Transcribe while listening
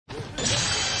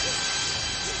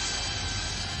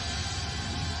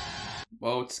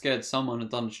Well, it scared someone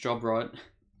and done its job right.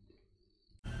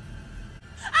 I'm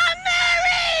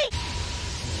married!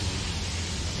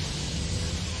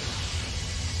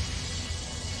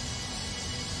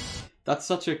 That's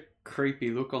such a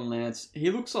creepy look on Lance. He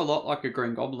looks a lot like a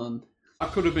Green Goblin. I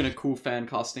could have been a cool fan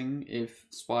casting if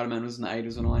Spider-Man was in the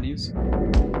 80s or 90s.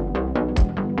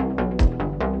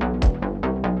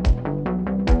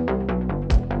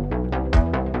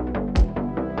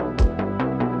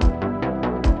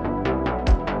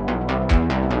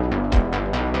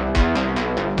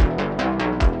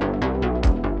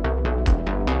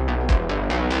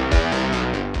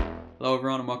 Hello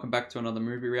everyone and welcome back to another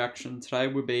movie reaction. Today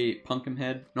will be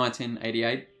Pumpkinhead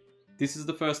 1988. This is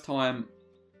the first time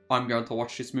I'm going to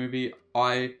watch this movie.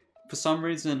 I, for some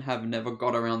reason, have never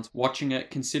got around to watching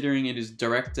it, considering it is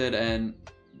directed and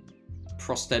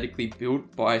prosthetically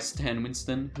built by Stan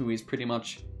Winston, who is pretty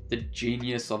much the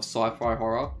genius of sci-fi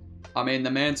horror. I mean,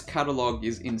 the man's catalogue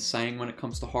is insane when it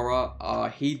comes to horror.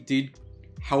 He did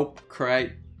help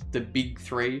create the big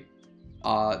three,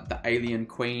 the Alien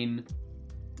Queen,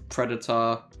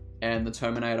 Predator, and the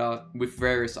Terminator, with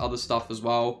various other stuff as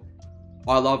well.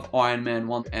 I love Iron Man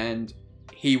 1, and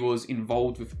he was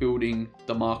involved with building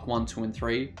the Mark 1, 2, and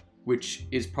 3, which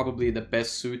is probably the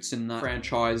best suits in that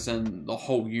franchise and the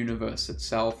whole universe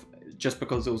itself, just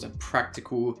because it was a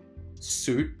practical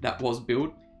suit that was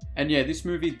built. And yeah, this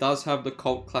movie does have the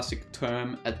cult classic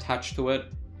term attached to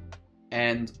it,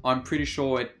 and I'm pretty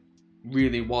sure it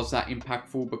really was that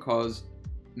impactful because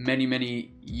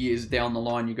many years down the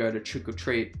line you go to Trick or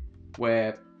Treat,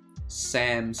 where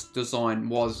Sam's design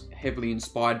was heavily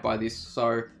inspired by this.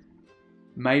 So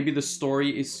maybe the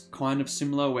story is kind of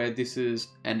similar, where this is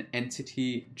an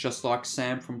entity just like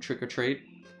Sam from Trick or Treat.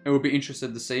 It will be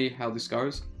interested to see how this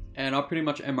goes. And I'll pretty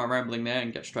much end my rambling there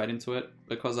and get straight into it,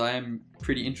 because I am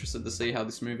pretty interested to see how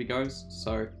this movie goes.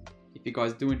 So if you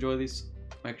guys do enjoy this,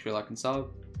 make sure you like and sub.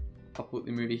 I'll put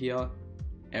the movie here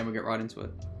and we'll get right into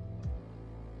it.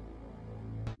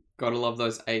 Gotta love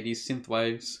those 80s synth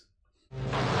waves.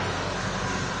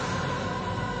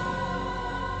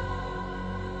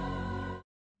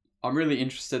 I'm really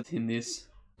interested in this.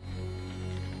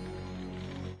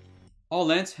 Oh,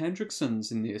 Lance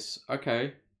Hendrickson's in this.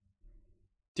 Okay.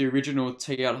 The original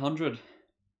T-800.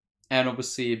 And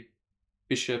obviously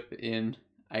Bishop in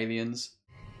Aliens.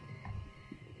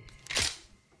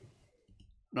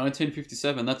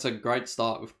 1957, that's a great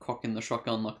start with cocking the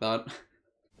shotgun like that.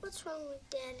 What's wrong with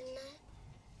Dad tonight?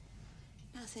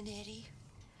 Nothing, Eddie.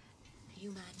 You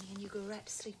mind me and you go right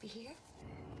to sleep here?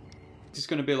 Is this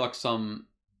going to be like some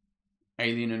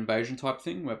alien invasion type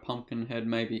thing, where Pumpkinhead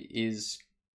maybe is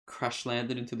crash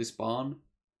landed into this barn?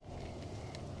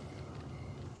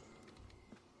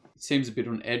 It seems a bit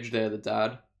on edge there, the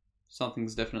dad.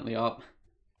 Something's definitely up.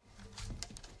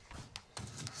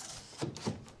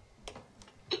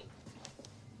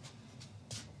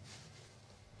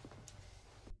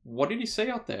 What did he say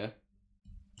out there?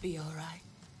 Be all right.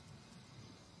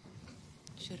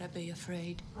 Should I be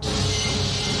afraid?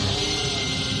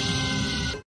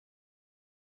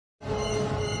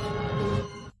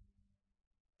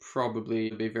 Probably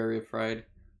be very afraid.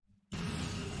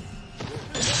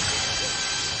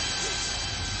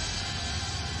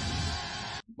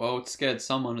 Well, it scared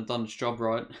someone and done its job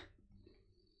right.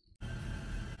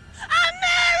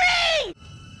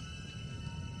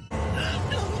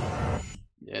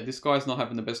 Yeah, this guy's not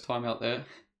having the best time out there.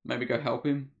 Maybe go help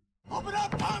him. Open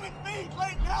up, Tom, it's me,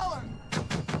 Clayton Allen!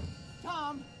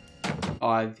 Tom!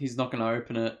 Oh, he's not going to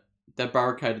open it. They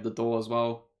barricaded the door as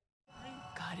well.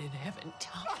 God in heaven,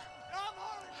 Tom.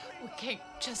 We can't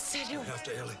just sit here. We have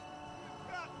to, Ellie.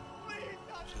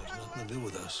 She has nothing to do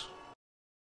with us.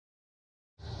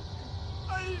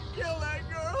 I didn't kill that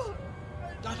girl!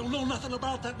 I don't know nothing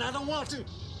about that and I don't want to. They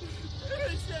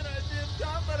said I did,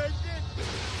 Tom, but I didn't.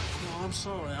 No, I'm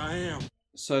sorry, I am.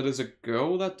 So there's a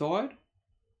girl that died?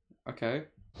 Okay.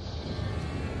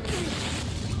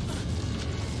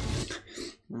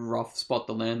 Rough spot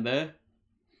to land there.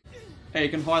 Hey, you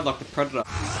can hide like the Predator.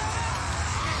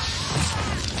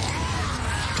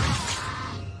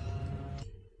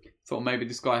 Thought maybe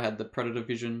this guy had the Predator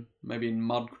vision. Maybe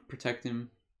mud could protect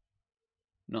him.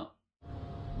 No.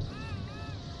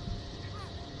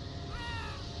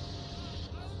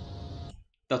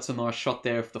 That's a nice shot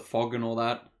there of the fog and all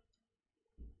that.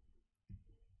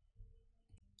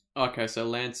 Okay, so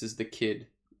Lance is the kid,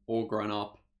 all grown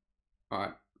up.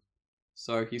 Alright.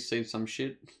 So he's seen some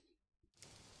shit.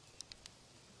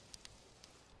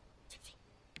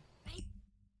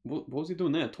 What was he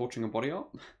doing there? Torching a body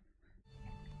up?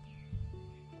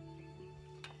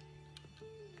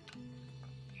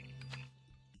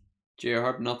 Gee, I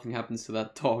hope nothing happens to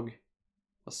that dog.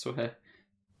 I swear.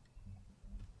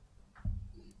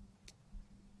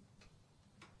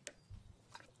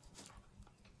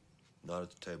 Not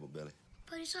at the table, Billy.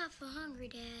 But it's awful hungry,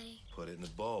 Daddy. Put it in the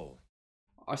bowl.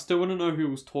 I still want to know who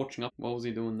was torching up. What was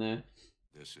he doing there?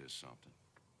 This is something.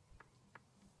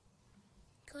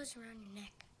 Goes around your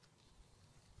neck.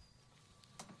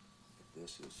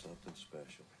 This is something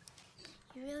special.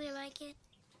 You really like it?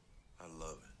 I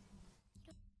love it.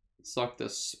 It's like the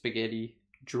spaghetti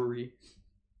jewelry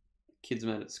kids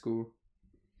made at school.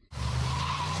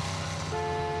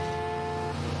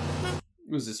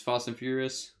 Was this Fast and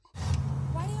Furious?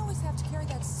 Why do you always have to carry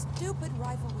that stupid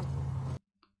rifle with you?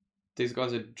 These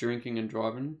guys are drinking and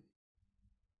driving.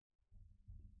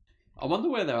 I wonder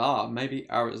where they are. Maybe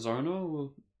Arizona or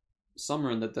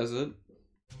somewhere in the desert.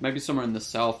 Maybe somewhere in the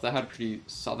south. They had pretty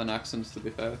southern accents, to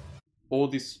be fair. All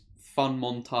this fun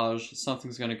montage.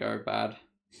 Something's gonna go bad.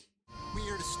 We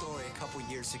heard a story a couple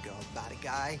years ago about a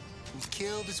guy who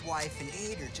killed his wife and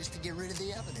ate her just to get rid of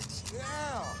the evidence.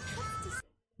 Yeah.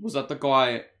 Was that the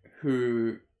guy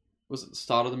who was at the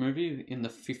start of the movie in the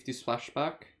 50s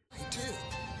flashback? I do.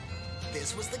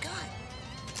 This was the guy.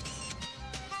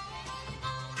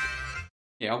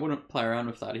 Yeah, I wouldn't play around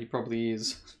with that. He probably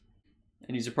is.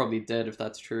 And he's probably dead if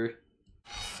that's true.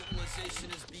 Civilization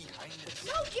is behind us.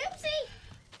 No,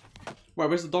 Gypsy! Wait,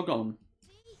 where's the dog gone?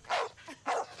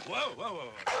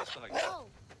 Whoa. That's not No.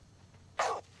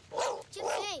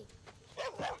 Gypsy!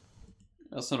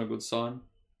 That's not a good sign.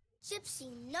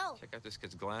 Gypsy, no. Check out this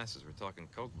kid's glasses. We're talking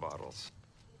Coke bottles.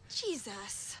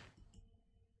 Jesus.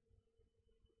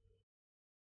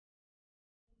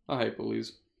 I hate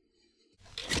bullies.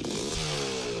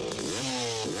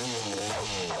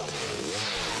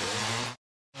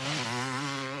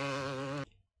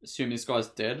 Assume this guy's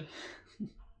dead.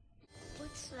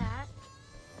 What's that?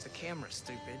 It's a camera,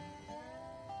 stupid.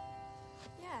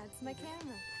 Yeah, it's my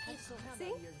camera.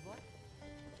 See?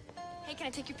 Hey, can I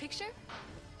take your picture?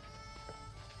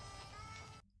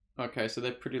 Okay, so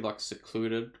they're pretty like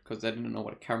secluded because they didn't know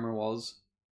what a camera was.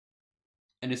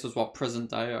 And this was what, present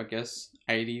day, I guess,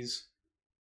 80s.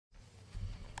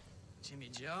 Jimmy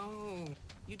Joe,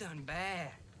 you done bad.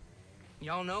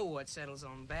 Y'all know what settles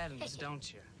on badness,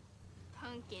 don't you?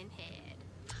 Pumpkinhead.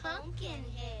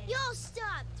 Pumpkinhead. Yo,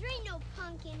 stop. There ain't no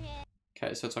Pumpkinhead.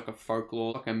 Okay, so it's like a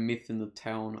folklore, like a myth in the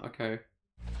town. Okay.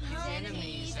 His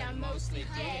enemies are mostly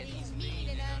dead. He's mean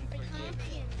and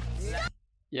unforgiving.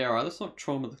 Yeah, alright, let's not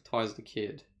traumatize the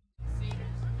kid.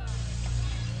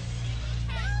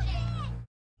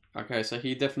 Okay, so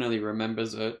he definitely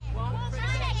remembers it.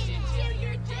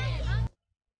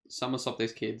 Someone stop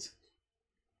these kids.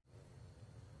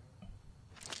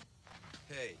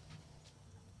 Hey.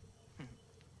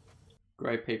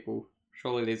 Great people.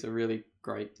 Surely these are really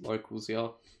great locals here.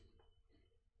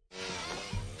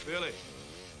 Billy,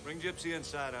 bring Gypsy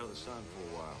inside out of the sun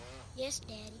for a while. Yes,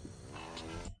 Daddy.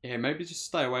 Yeah, maybe just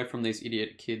stay away from these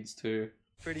idiot kids too.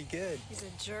 Pretty good. He's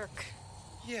a jerk.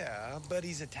 Yeah, but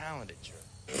he's a talented jerk.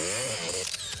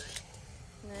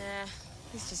 Nah,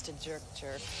 he's just a jerk.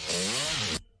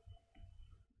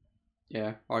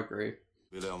 Yeah, I agree.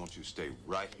 Billy, I want you to stay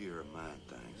right here and mind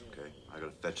things, okay? I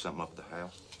gotta fetch something up at the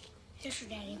house, Yes, sir,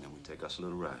 Daddy. and then we take us a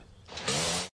little ride.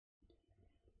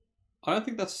 I don't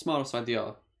think that's the smartest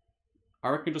idea. I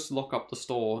reckon just lock up the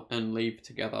store and leave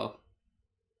together.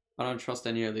 I don't trust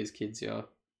any of these kids here.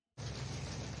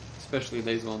 Especially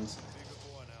these ones.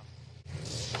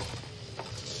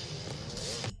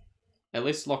 At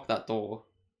least lock that door.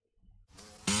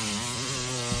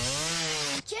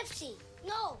 Gypsy,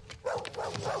 no.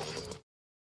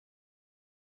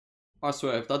 I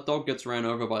swear, if that dog gets ran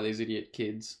over by these idiot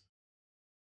kids.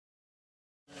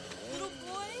 Little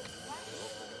boy?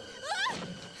 Ah!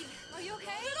 Are you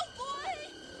okay? Little boy!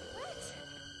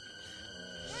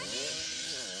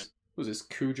 What is this,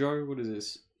 Cujo? What is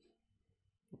this?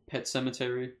 Pet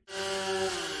Cemetery?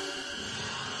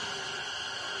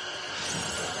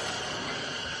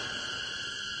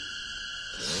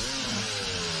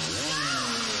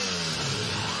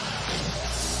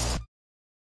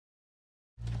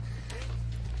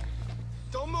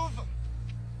 Don't move him.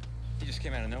 He just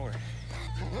came out of nowhere.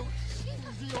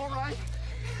 Is he all right?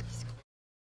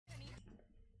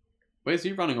 Where's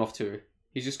he running off to?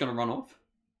 He's just gonna run off?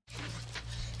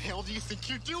 The hell do you think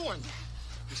you're doing?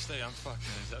 Just stay on fucking.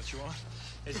 Is that what you want?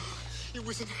 It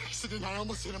was an accident. I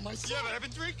almost hit him myself. Yeah, but I've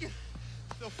been drinking.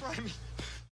 They'll fry me.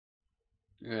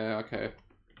 Yeah, okay.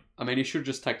 I mean, he should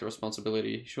just take the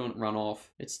responsibility. He shouldn't run off.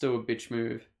 It's still a bitch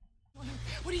move. What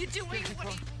are you doing? What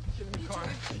are you doing?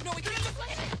 No, we can't just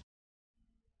let it.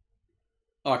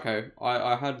 Okay,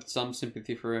 I had some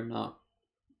sympathy for him now.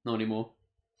 Not anymore.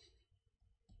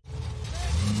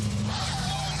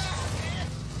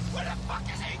 Where the fuck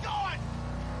is he going?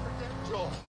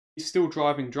 Joel. He's still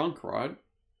driving drunk, right?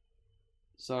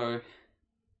 So...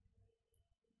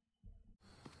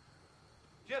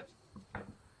 Chips.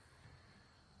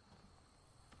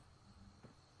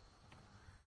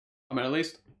 I mean, at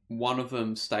least one of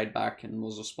them stayed back and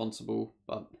was responsible,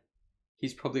 but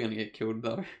he's probably going to get killed,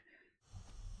 though.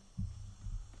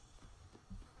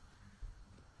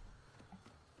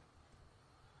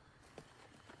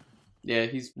 Yeah,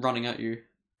 he's running at you.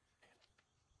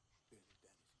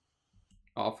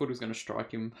 Oh, I thought he was going to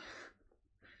strike him.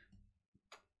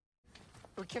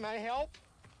 Can I help?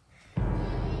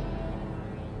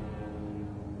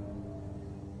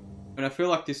 And I feel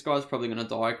like this guy's probably going to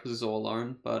die because he's all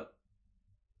alone, but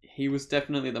he was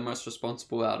definitely the most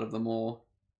responsible out of them all.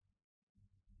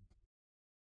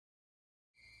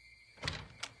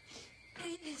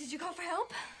 Hey, did you call for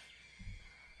help?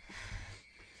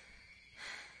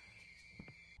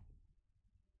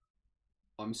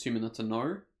 I'm assuming that's a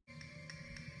no.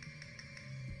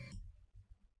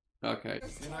 Okay.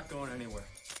 You're not going anywhere.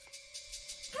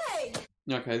 Hey!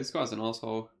 Okay, this guy's an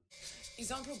asshole.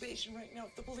 He's on probation right now.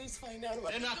 If the police find out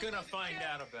about it... They're not gonna find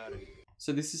out about it.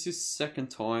 So this is his second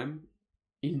time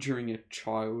injuring a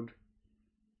child.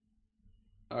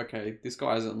 Okay, this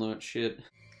guy hasn't learnt shit.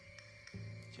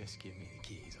 Just give me the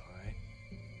keys, alright?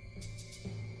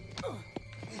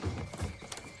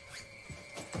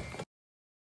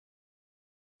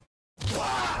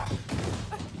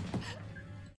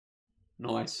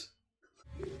 Nice.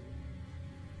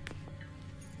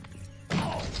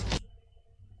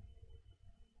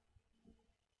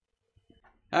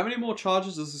 How many more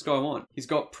charges does this guy want? He's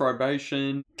got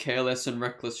probation, careless and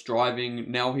reckless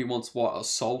driving. Now he wants what?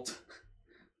 Assault?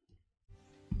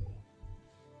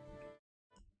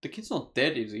 The kid's not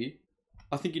dead, is he?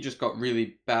 I think he just got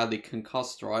really badly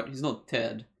concussed, right? He's not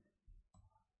dead.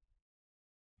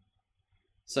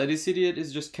 So this idiot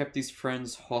has just kept his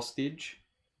friends hostage.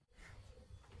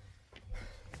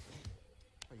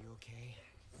 Are you okay?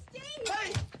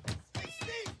 Hey! Hey,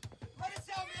 Steve! Let us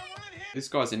help you. We're in here. This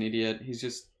guy's an idiot. He's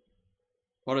just...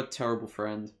 What a terrible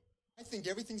friend. I think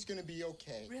everything's gonna be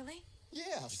okay. Really?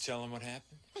 Yes. You tell him what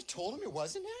happened? I told him it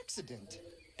was an accident.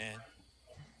 And?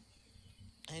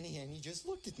 And he just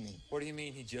looked at me. What do you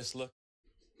mean he just looked?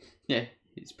 Yeah,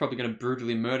 he's probably gonna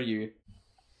brutally murder you.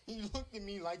 He looked at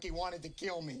me like he wanted to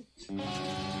kill me.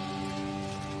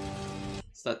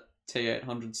 It's that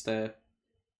T-800 stare.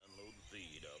 Unload the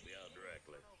feed. I'll be out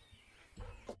directly.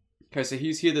 Okay, so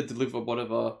he's here to deliver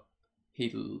whatever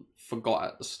he forgot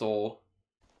at the store.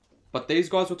 But these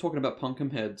guys were talking about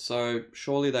Pumpkinhead, so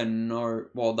surely they know...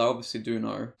 Well, they obviously do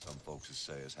know. Some folks will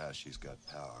say as how she's got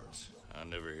powers. I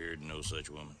never heard no such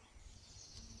woman.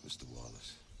 Mr.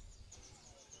 Wallace,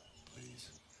 please.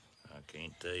 I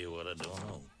can't tell you what I don't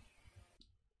know.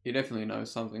 He definitely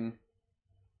knows something.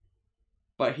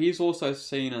 But he's also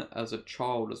seen it as a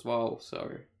child as well,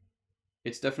 so...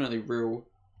 It's definitely real.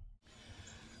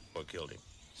 What killed him?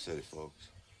 City folks,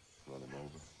 run him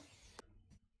over.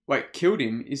 Wait, killed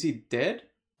him? Is he dead?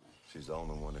 She's the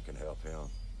only one that can help him.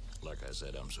 Like I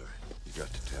said, I'm sorry. You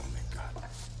got to tell me, God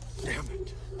damn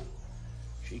it.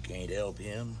 She can't help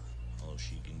him. All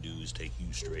she can do is take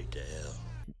you straight to hell.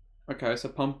 Okay, so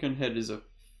Pumpkinhead is a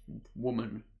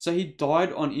woman. So he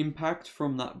died on impact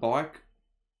from that bike?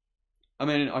 I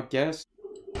mean, I guess.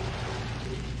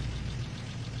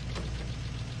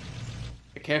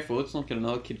 Be careful, let's not get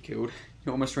another kid killed.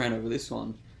 You almost ran over this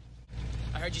one.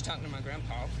 I heard you talking to my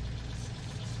grandpa.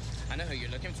 I know who you're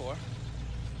looking for.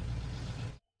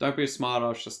 Don't be a smart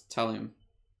ass, just tell him.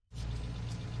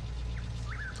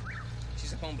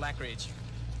 She's up on Black Ridge.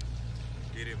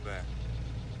 Get him back.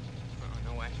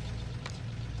 Oh, no way.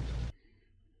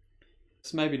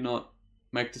 Let's maybe not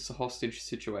make this a hostage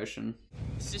situation.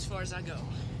 It's as far as I go.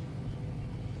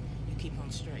 You keep on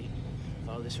straight.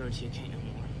 Follow this road till you can't no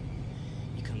more.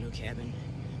 You come to a cabin,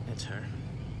 that's her.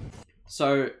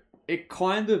 So, it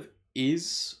kind of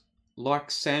is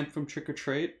like Sam from Trick or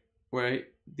Treat, where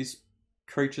this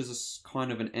creature's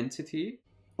kind of an entity.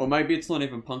 Or maybe it's not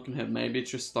even Pumpkinhead, maybe it's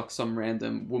just like some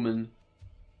random woman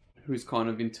who's kind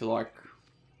of into like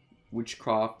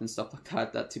witchcraft and stuff like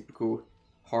that, that typical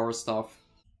horror stuff.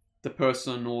 The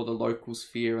person or the locals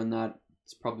fear, and that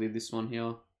it's probably this one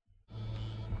here.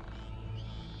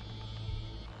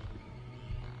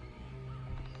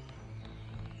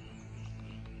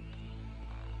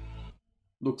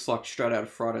 Looks like straight out of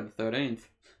Friday the 13th.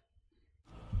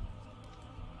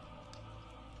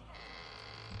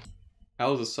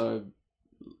 Owls are so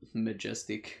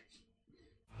majestic.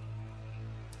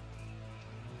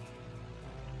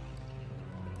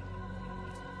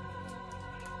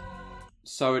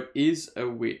 So it is a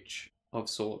witch of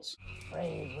sorts.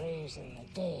 Afraid raising the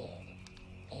dead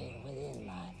ain't within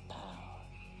my power.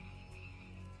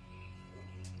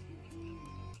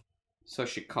 So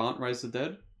she can't raise the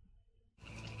dead?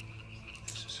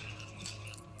 This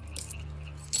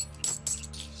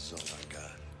is all I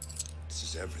got. This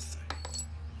is everything.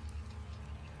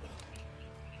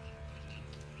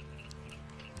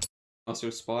 Oh, so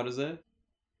spiders there?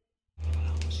 When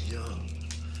I was young,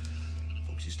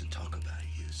 folks used to talk about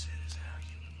you, said as how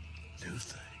you knew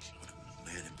things. When a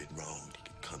man had been wronged, he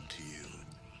could come to you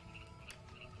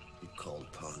and you called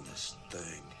upon this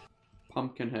thing.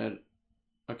 Pumpkinhead.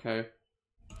 Okay.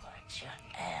 What you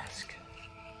ask?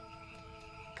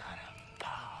 Got a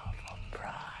powerful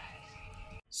prize.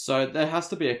 So there has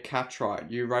to be a catch, right?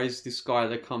 You raise this guy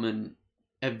to come and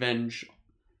avenge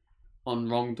on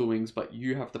wrongdoings, but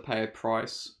you have to pay a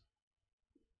price.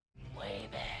 Way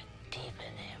back deep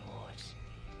in them woods,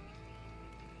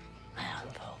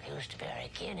 mountain folk used to bury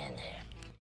kin in there.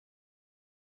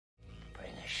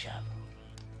 Bring a shovel.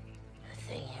 The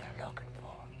thing you're looking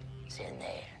for is in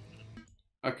there.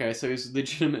 Okay, so he's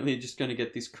legitimately just going to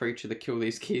get this creature to kill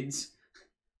these kids.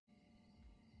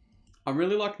 I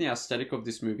really like the aesthetic of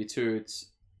this movie too. It's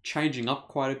changing up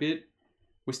quite a bit.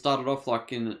 We started off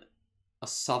like in a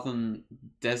southern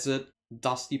desert,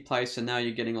 dusty place, and now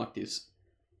you're getting like this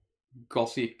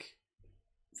gothic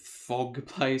fog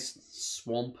place,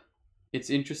 swamp. It's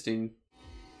interesting.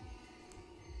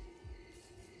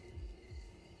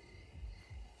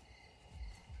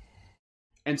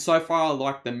 And so far I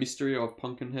like the mystery of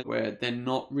Pumpkinhead, where they're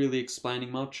not really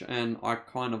explaining much, and I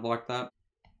kind of like that.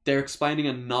 They're explaining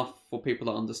enough for people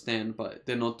to understand, but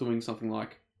they're not doing something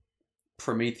like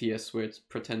Prometheus, where it's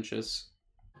pretentious.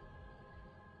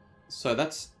 So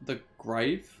that's the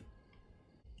grave.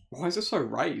 Why is it so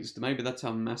raised? Maybe that's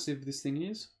how massive this thing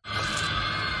is?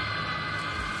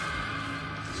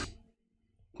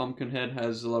 Pumpkinhead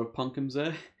has a lot of pumpkins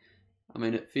there. I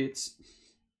mean, it fits.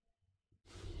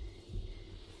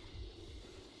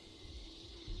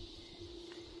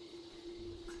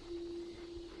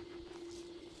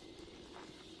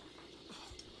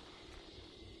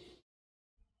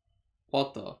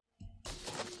 What the?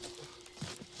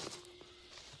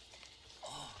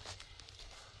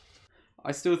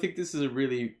 I still think this is a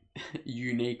really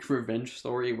unique revenge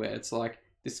story where it's like,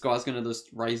 this guy's gonna just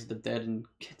raise the dead and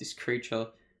get this creature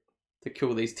to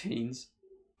kill these teens.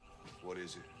 What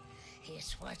is it?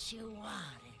 It's what you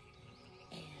wanted,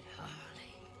 Aunt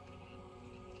Harley.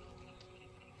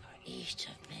 For each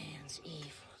of man's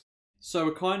evils. So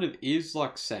it kind of is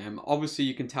like Sam. Obviously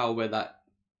you can tell where that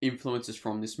influence is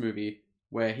from this movie,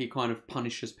 where he kind of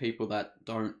punishes people that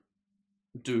don't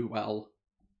do well.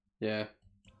 Yeah.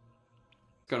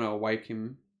 Gonna awake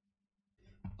him.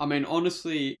 I mean,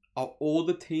 honestly, are all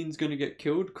the teens gonna get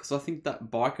killed? Because I think that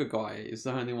biker guy is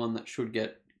the only one that should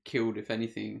get killed, if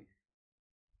anything.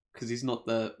 Because he's not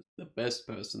the best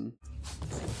person.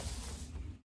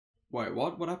 Wait,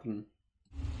 what? What happened?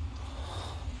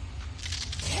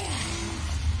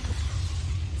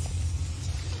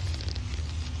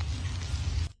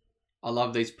 I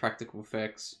love these practical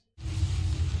effects.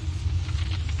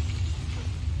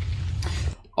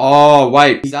 Oh,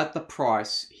 wait. Is that the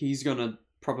price? He's gonna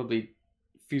probably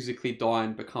physically die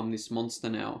and become this monster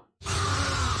now.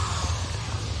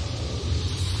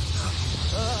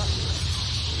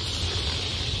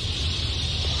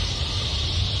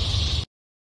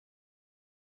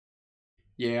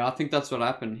 Yeah, I think that's what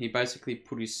happened. He basically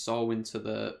put his soul into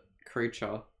the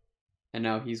creature, and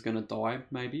now he's gonna die,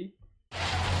 maybe?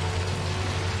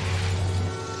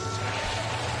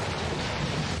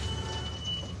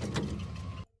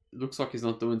 Looks like he's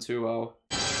not doing too well.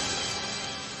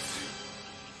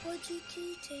 What'd you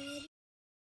do, Dad?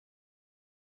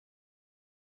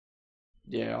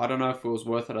 Yeah, I don't know if it was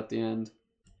worth it at the end.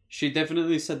 She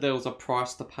definitely said there was a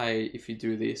price to pay if you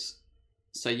do this.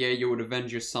 So yeah, you would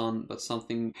avenge your son, but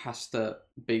something has to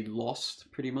be lost,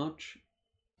 pretty much.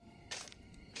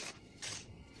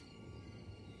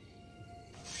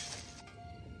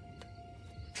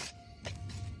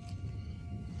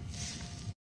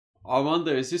 I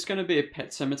wonder, is this going to be a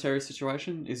Pet Cemetery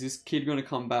situation? Is this kid going to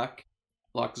come back,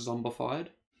 like, zombified?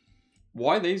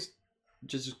 Why are these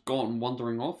just gone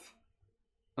wandering off?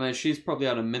 I mean, she's probably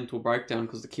had a mental breakdown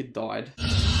because the kid died.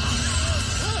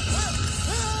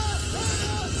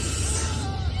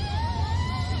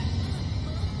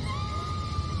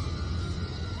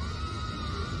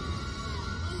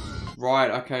 Right,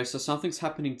 okay, so something's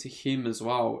happening to him as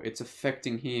well. It's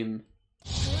affecting him.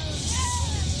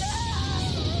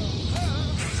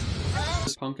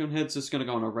 Pumpkinhead's just gonna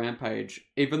go on a rampage,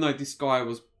 even though this guy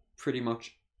was pretty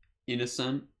much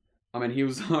innocent. I mean, he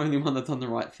was the only one that done the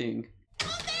right thing.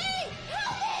 Help me!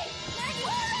 Help me!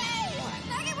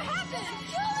 Maggie, what happened?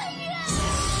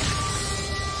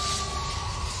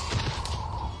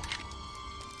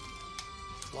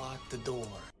 Lock the door.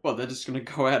 Well, they're just gonna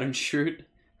go out and shoot.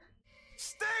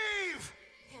 Steve!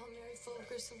 Hail Mary, full of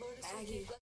grace, the Lord is with you.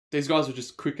 These guys were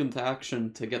just quick into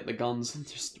action to get the guns and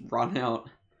just run out.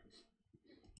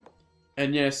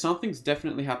 And yeah, something's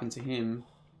definitely happened to him.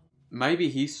 Maybe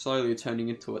he's slowly turning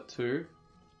into it too.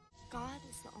 God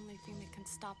is the only thing that can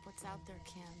stop what's out there,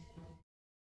 Ken.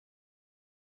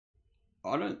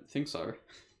 I don't think so.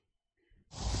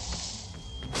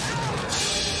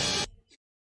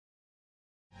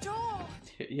 Joel!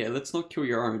 Yeah, let's not kill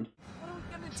your own. What are we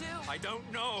gonna do? I don't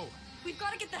know. We've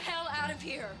got to get the hell out of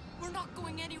here. We're not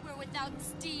going anywhere without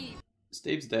Steve.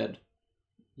 Steve's dead.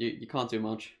 You can't do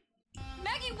much.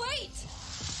 Maggie, wait!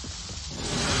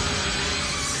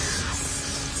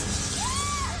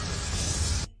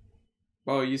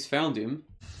 Well, he's found him.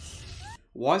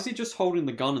 Why is he just holding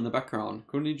the gun in the background?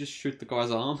 Couldn't he just shoot the guy's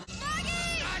arm?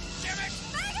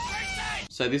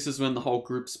 So this is when the whole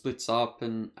group splits up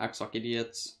and acts like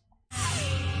idiots.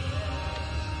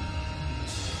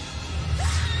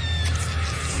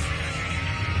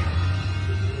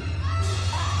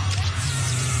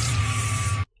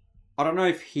 I don't know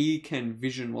if he can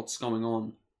vision what's going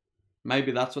on.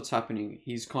 Maybe that's what's happening.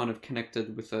 He's kind of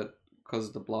connected with it because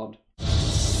of the blood.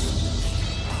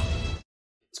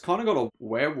 It's kind of got a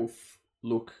werewolf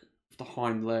look with the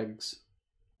hind legs.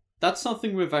 That's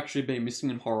something we've actually been missing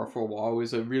in horror for a while,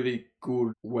 is a really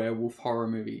good werewolf horror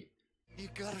movie. You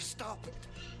gotta stop it.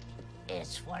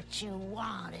 It's what you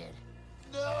wanted.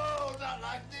 No, not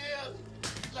like this.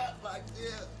 Not like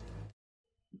this.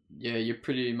 Yeah, you're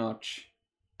pretty much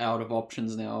out of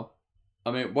options now. I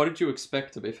mean, what did you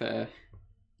expect, to be fair?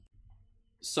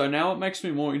 So now it makes me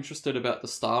more interested about the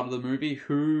start of the movie.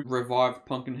 Who revived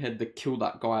Pumpkinhead to kill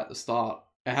that guy at the start?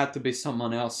 It had to be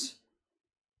someone else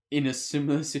in a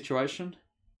similar situation.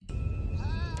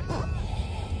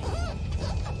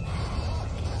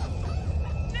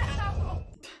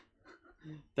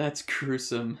 That's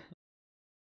gruesome.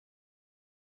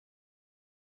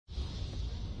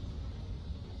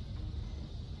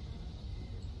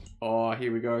 Oh,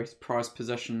 here we go. His prized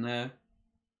possession there.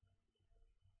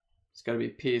 He's got to be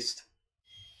pissed.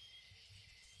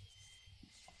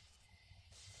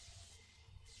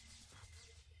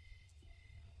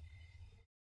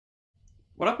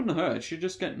 What happened to her? Did she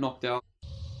just get knocked out?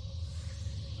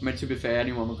 I mean, to be fair,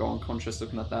 anyone would go unconscious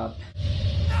looking at that.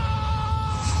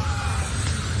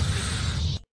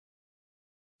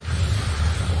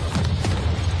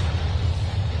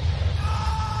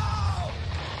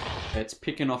 It's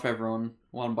picking off everyone,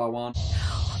 one by one.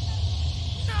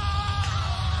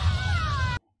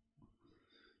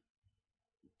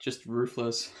 Just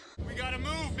ruthless. We gotta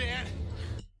move, man.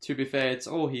 To be fair, it's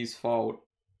all his fault.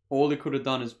 All he could have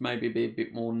done is maybe be a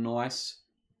bit more nice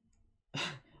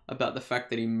about the fact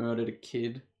that he murdered a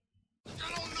kid. I don't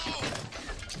know.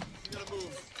 We gotta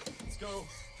move. Let's go.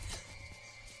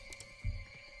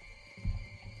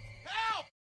 Help!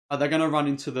 Are they gonna run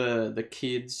into the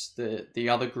kids, the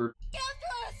other group? Get after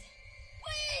us!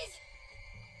 Please!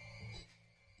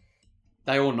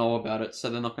 They all know about it, so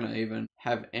they're not gonna even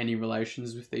have any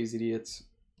relations with these idiots.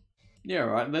 Yeah,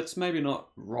 right, let's maybe not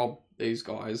rob these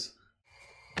guys.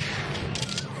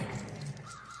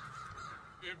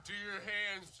 Empty your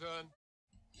hands, son.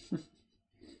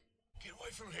 Get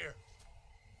away from here.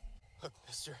 Look,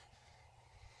 mister.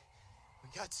 We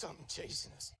got something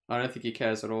chasing us. I don't think he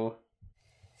cares at all.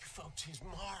 You folks, he's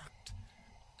marked.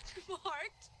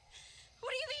 Marked?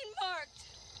 What do you mean marked?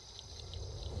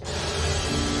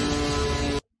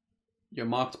 You're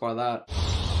marked by that.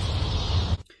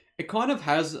 It kind of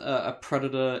has a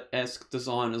Predator-esque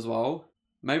design as well.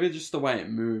 Maybe just the way it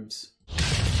moves.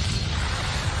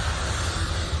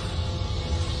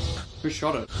 Who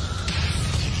shot it?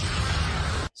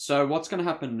 So what's going to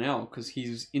happen now? Because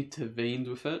he's intervened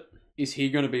with it. Is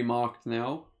he going to be marked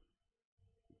now?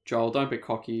 Joel, don't be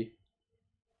cocky.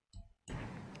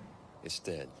 It's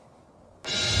dead.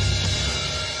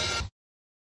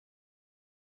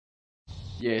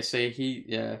 Yeah, see, he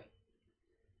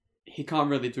can't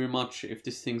really do much if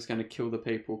this thing's going to kill the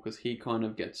people, because he kind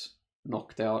of gets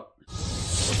knocked out.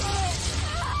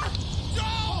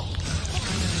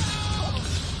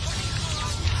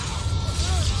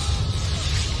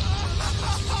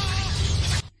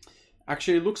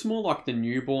 Actually, it looks more like the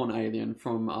newborn alien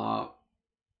from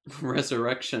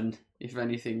Resurrection, if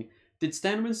anything. Did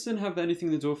Stan Winston have anything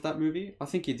to do with that movie? I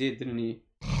think he did, didn't he?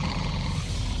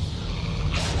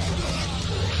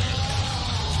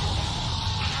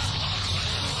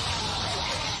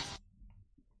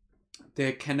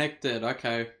 They're connected,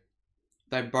 okay.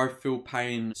 They both feel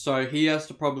pain. So he has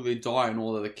to probably die in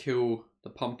order to kill the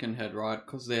Pumpkinhead, right?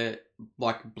 Because they're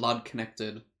like blood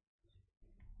connected.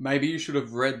 Maybe you should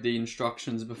have read the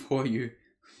instructions before you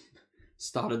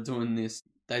started doing this.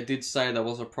 They did say there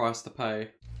was a price to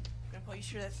pay. Grandpa, you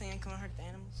sure that thing ain't gonna hurt the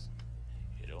animals?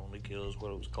 It only kills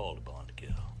what it was called upon to kill.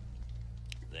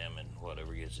 Them and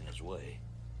whatever gets in its way.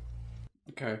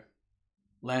 Okay.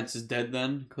 Lance is dead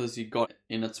then, because he got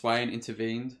in its way and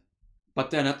intervened.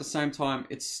 But then at the same time,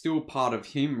 it's still part of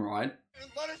him, right?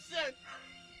 Let us in.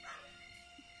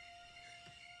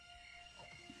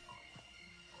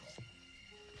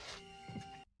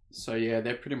 So yeah,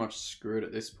 they're pretty much screwed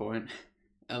at this point.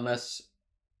 Unless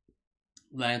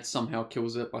Lance somehow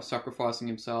kills it by sacrificing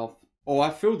himself. Or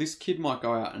I feel this kid might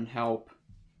go out and help.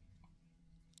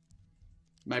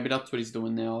 Maybe that's what he's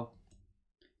doing now.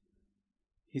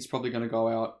 He's probably going to go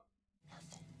out.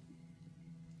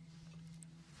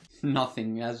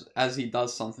 Nothing, as he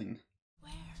does something.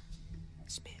 Where?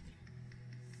 Spit.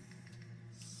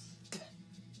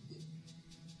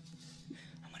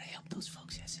 I'm gonna help those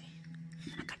folks, Jesse.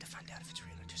 I got to find out if it's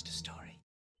real or just a story.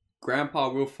 Grandpa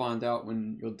will find out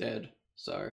when you're dead,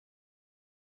 so.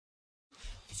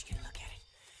 Did you get a look at it?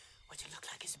 What's it look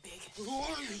like? It's big. Who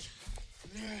are you?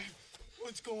 Man,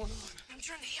 what's going on? I'm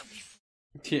trying to help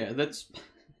you. Yeah, let's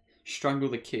strangle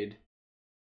the kid.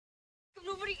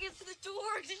 Nobody gets to the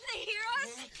door. Didn't they hear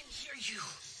us? They can hear you.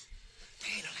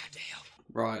 They ain't allowed to help.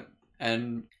 Right,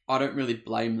 and I don't really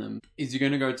blame them. Is he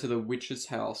going to go to the witch's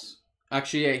house?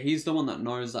 Actually, yeah, he's the one that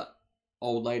knows that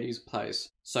old lady's place.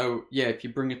 So, yeah, if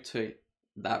you bring it to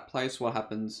that place, what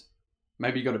happens?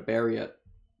 Maybe you got to bury it.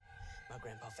 My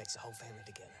grandpa fixed the whole family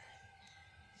together.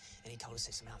 And he told us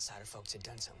that some outsider folks had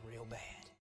done something real bad.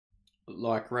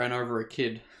 Like, ran over a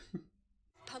kid.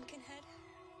 Pumpkinhead?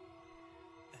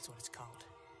 That's what it's called.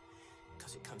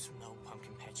 Because it comes from the old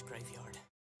pumpkin patch graveyard.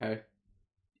 Okay.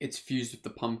 It's fused with the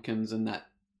pumpkins and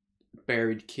that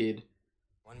buried kid.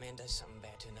 One man does something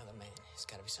bad to another man. It's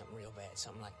gotta be something real bad.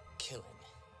 Something like killing.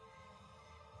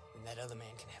 And that other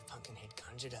man can have Pumpkinhead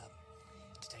conjured up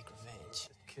to take revenge.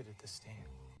 The kid at the stand.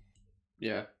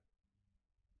 Yeah.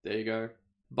 There you go.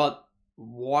 But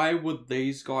why would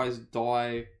these guys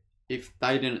die if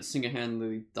they didn't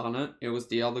single-handedly done it? It was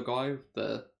the other guy with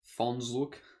the Fonz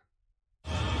look.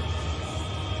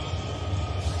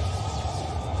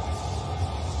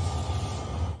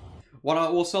 What I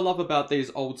also love about these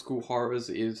old school horrors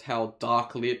is how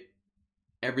dark lit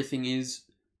everything is.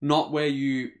 Not where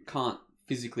you can't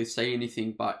physically see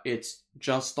anything, but it's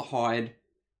just to hide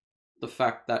the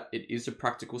fact that it is a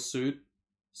practical suit.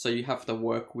 So you have to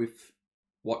work with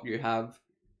what you have.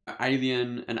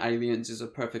 Alien and Aliens is a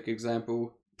perfect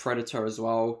example. Predator as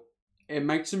well. It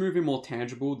makes the movie more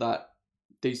tangible that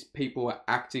these people are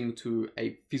acting to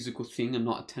a physical thing and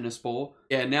not a tennis ball.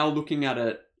 Yeah, now looking at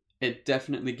it, it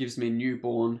definitely gives me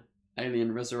newborn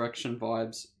Alien Resurrection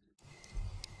vibes.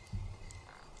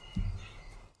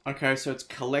 Okay, so it's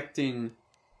collecting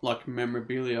like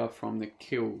memorabilia from the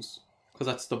kills. Because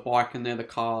that's the bike and they're the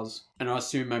cars. And I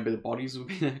assume maybe the bodies will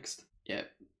be next. Yeah.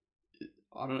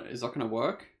 I don't know, is that gonna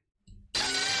work?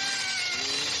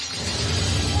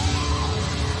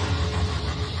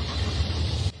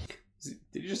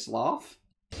 Did you just laugh?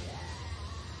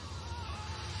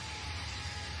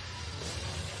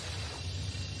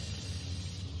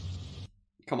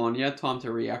 Come on, you had time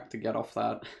to react to get off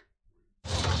that.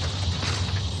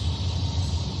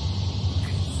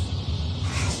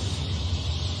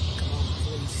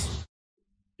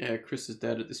 Yeah, Chris is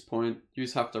dead at this point. You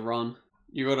just have to run.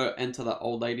 You gotta enter that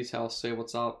old lady's house, see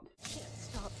what's up. Can't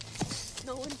stop.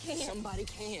 No one can. Somebody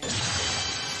can.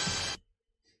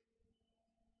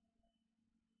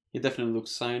 He definitely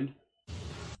looks sane.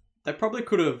 They probably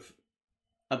could have...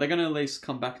 Are they gonna at least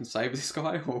come back and save this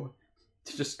guy, or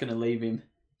they're just gonna leave him?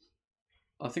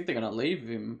 I think they're gonna leave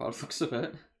him by the looks of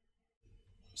it.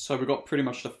 So we got pretty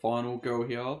much the final girl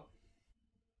here.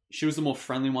 She was the more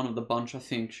friendly one of the bunch, I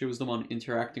think. She was the one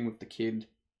interacting with the kid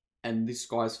and this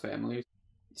guy's family.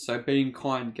 So being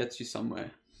kind gets you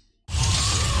somewhere.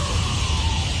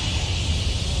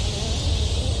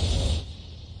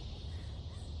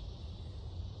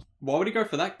 Why would he go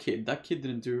for that kid? That kid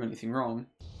didn't do anything wrong.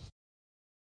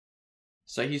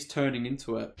 So he's turning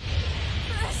into it.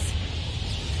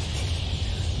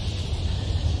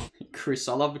 Chris,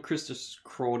 I love that Chris just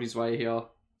crawled his way here.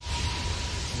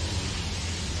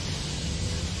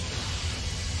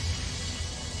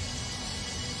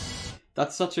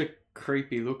 That's such a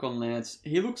creepy look on Lance.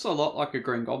 He looks a lot like a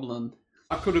Green Goblin.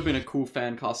 That could have been a cool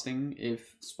fan casting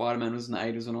if Spider-Man was in the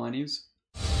 80s or 90s.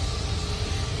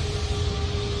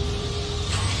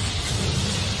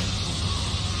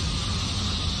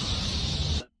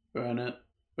 Burn it.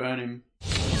 Burn him.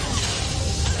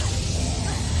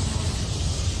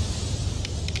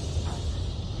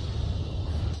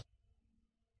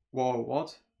 Whoa,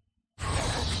 what?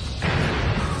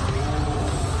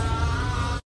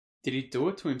 Did he do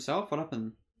it to himself? What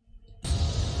happened?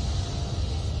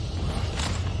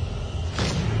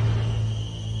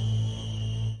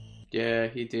 Yeah,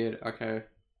 he did. Okay.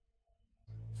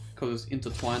 Because it was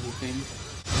intertwined with him.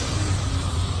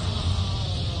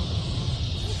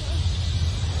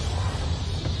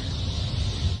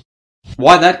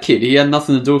 Why that kid? He had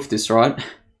nothing to do with this, right?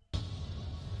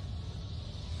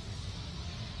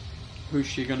 Who's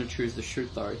she gonna choose to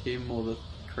shoot though? Him or the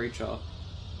creature?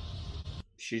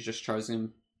 She just chose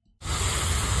him.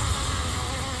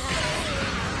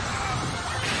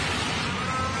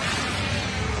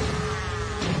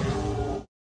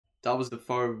 That was the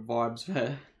faux vibes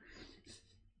there.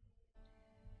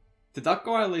 Did that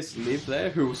guy at least live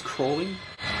there who was crawling?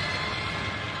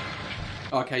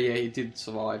 Okay, yeah, he did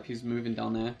survive. He's moving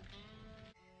down there.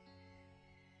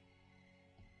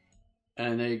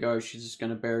 And there you go. She's just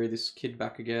going to bury this kid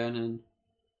back again and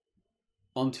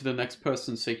on to the next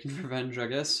person seeking revenge, I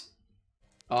guess.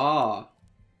 Ah,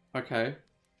 okay.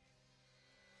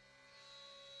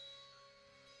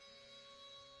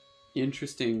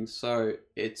 Interesting. So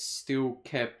it's still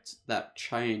kept that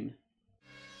chain.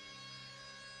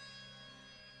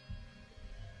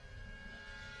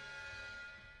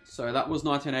 So that was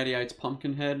 1988's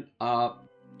Pumpkinhead.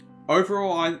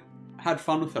 Overall, I had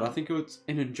fun with it. I think it was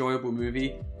an enjoyable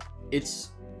movie. It's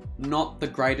not the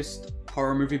greatest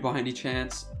horror movie by any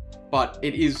chance, but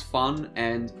it is fun,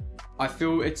 and I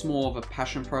feel it's more of a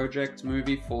passion project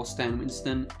movie for Stan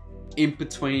Winston in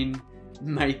between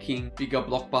making bigger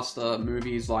blockbuster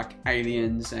movies like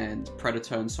Aliens and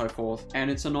Predator and so forth.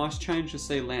 And it's a nice change to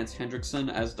see Lance Henriksen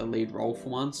as the lead role for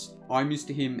once. I'm used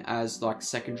to him as like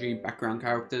secondary background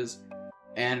characters,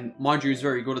 and mind you, he's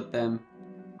very good at them,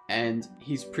 and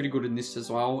he's pretty good in this as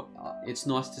well. It's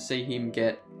nice to see him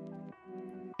get,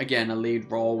 again, a lead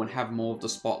role and have more of the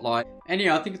spotlight. And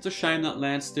yeah, I think it's a shame that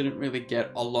Lance didn't really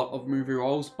get a lot of movie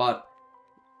roles, but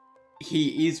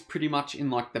he is pretty much in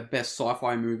like the best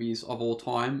sci-fi movies of all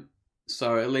time,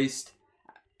 so at least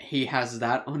he has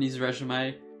that on his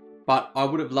resume. But I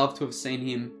would have loved to have seen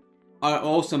him. I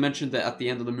also mentioned that at the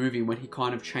end of the movie when he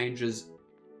kind of changes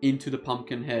into the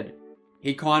Pumpkinhead,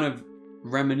 he kind of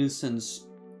reminiscens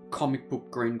comic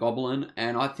book Green Goblin,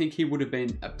 and I think he would have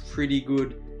been a pretty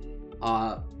good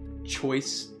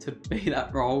choice to be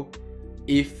that role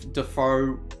if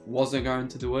Dafoe wasn't going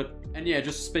to do it. And yeah,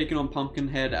 just speaking on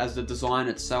Pumpkinhead as the design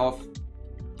itself,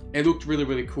 it looked really,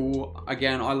 really cool.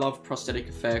 Again, I love prosthetic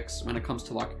effects when it comes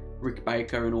to like Rick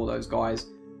Baker and all those guys,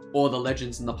 or the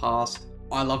legends in the past.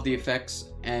 I love the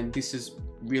effects, and this is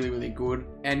really, really good.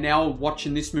 And now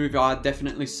watching this movie, I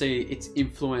definitely see its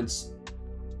influence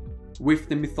with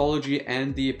the mythology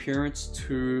and the appearance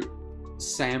to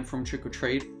Sam from Trick or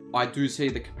Treat. I do see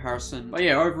the comparison. But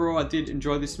yeah, overall, I did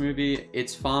enjoy this movie.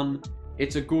 It's fun.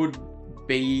 It's a good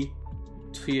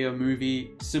B-tier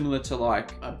movie, similar to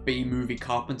like a B-movie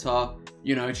Carpenter.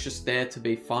 You know, it's just there to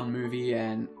be fun movie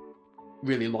and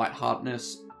really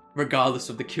lightheartedness, regardless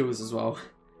of the kills as well.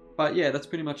 But yeah, that's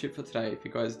pretty much it for today. If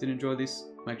you guys did enjoy this,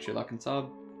 make sure you like and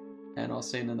sub, and I'll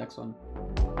see you in the next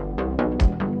one.